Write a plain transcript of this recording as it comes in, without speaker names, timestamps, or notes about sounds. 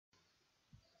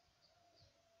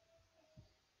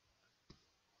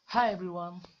Hi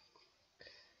everyone,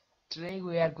 today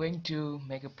we are going to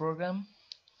make a program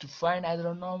to find either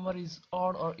a number is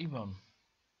odd or even.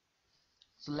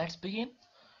 So let's begin.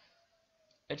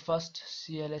 At first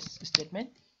CLS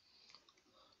statement,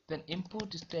 then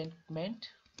input statement.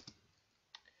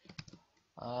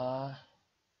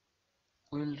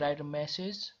 We will write a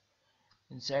message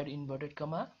inside inverted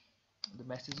comma. The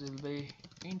message will be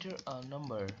enter a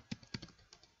number,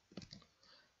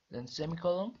 then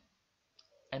semicolon,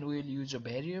 and we will use a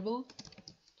variable,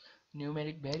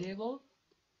 numeric variable,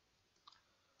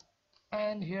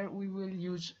 and here we will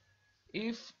use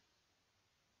if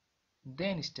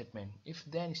then statement.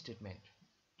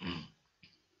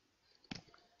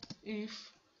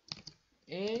 If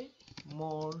a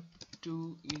more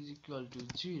 2 is equal to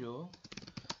 0,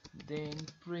 then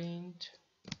print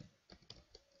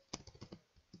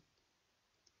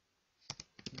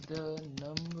the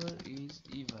number is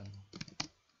even.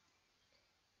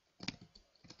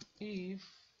 If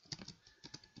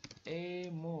a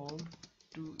more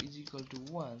 2 is equal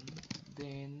to 1,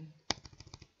 then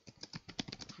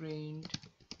print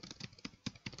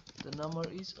the number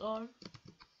is odd.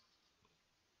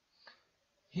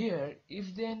 Here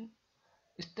if then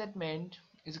statement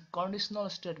is a conditional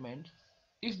statement.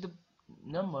 If the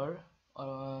number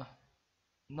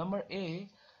number a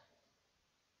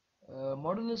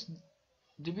modulus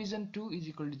division 2 is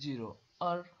equal to 0,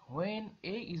 or when a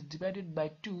is divided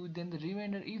by 2, then the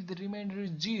remainder, if the remainder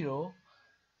is 0,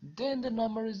 then the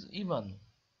number is even.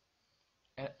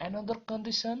 And another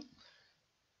condition,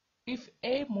 if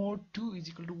a mod 2 is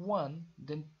equal to 1,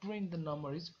 then print the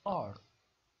number is odd.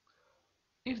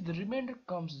 If the remainder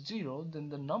comes 0, then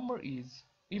the number is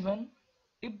even.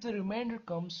 If the remainder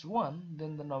comes 1,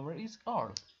 then the number is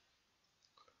odd.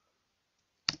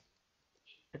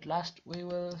 At last we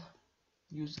will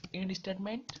use end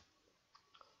statement.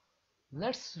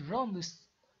 Let's run this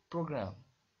program.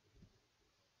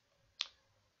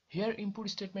 Here input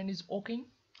statement is okay.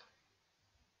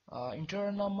 Enter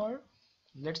a number.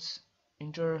 Let's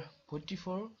enter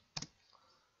 44.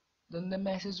 Then the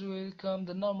message will come,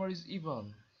 the number is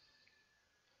even.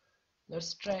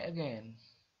 Let's try again.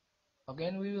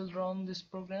 Again we will run this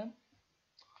program.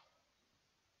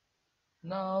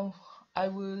 Now I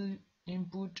will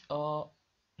input a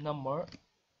number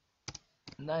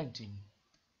 19.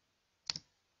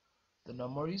 The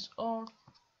number is odd,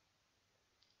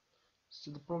 so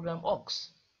the program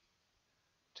works.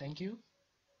 Thank you.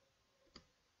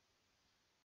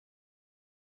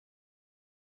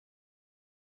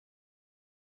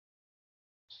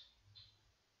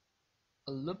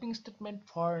 A looping statement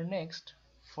for next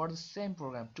for the same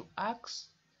program to ask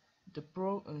the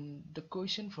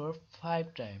question for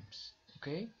 5 times.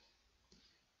 Okay,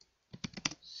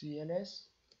 CLS.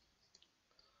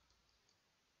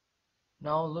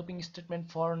 Now looping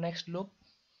statement for next loop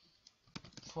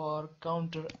for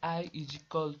counter I is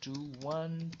equal to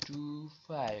 1 to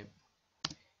 5.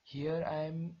 Here I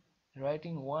am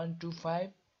writing 1 to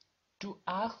 5 to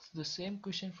ask the same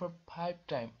question for 5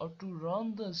 times, or to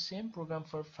run the same program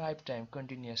for 5 times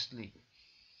continuously.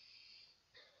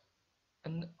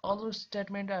 And other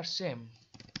statements are same.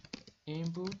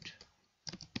 Input,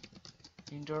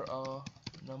 enter a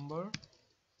number,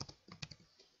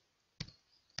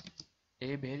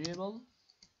 a variable.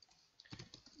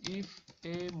 If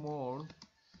a more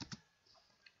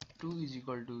 2 is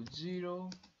equal to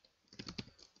 0,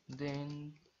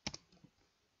 then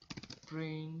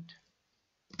print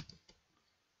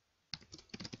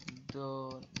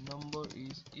the number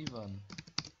is even.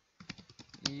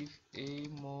 If a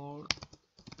more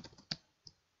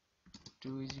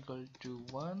 2 is equal to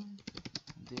 1,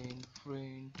 then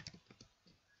print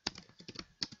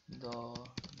the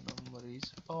number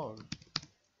is odd.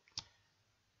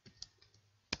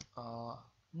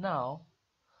 Now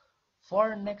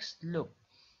for next loop,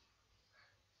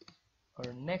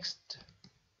 or next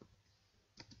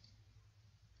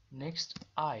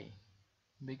I,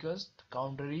 because the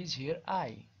counter is here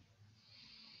I,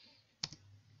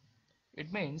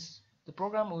 it means the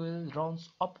program will run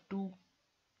up to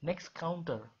next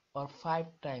counter or 5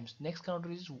 times. Next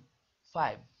counter is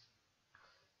 5.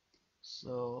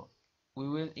 So we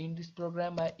will end this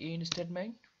program by end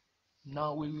statement.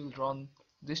 Now we will run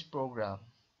this program.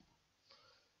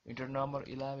 Enter number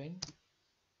 11,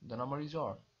 the number is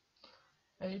odd,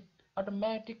 and it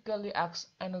automatically asks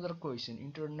another question.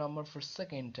 Enter number for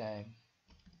second time,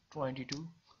 22,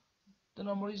 the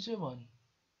number is even.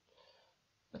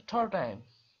 The third time,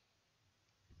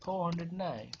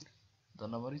 409, the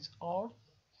number is odd.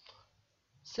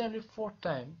 74th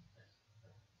time,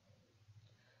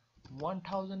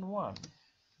 1001,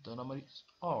 the number is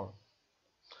odd.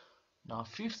 Now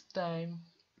fifth time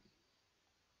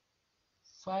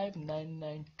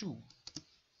 5992,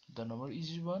 the number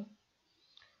is 1,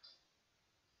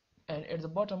 and at the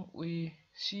bottom we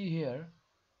see here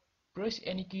press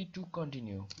any key to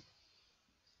continue.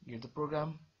 Here the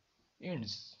program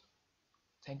ends.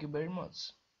 Thank you very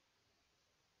much.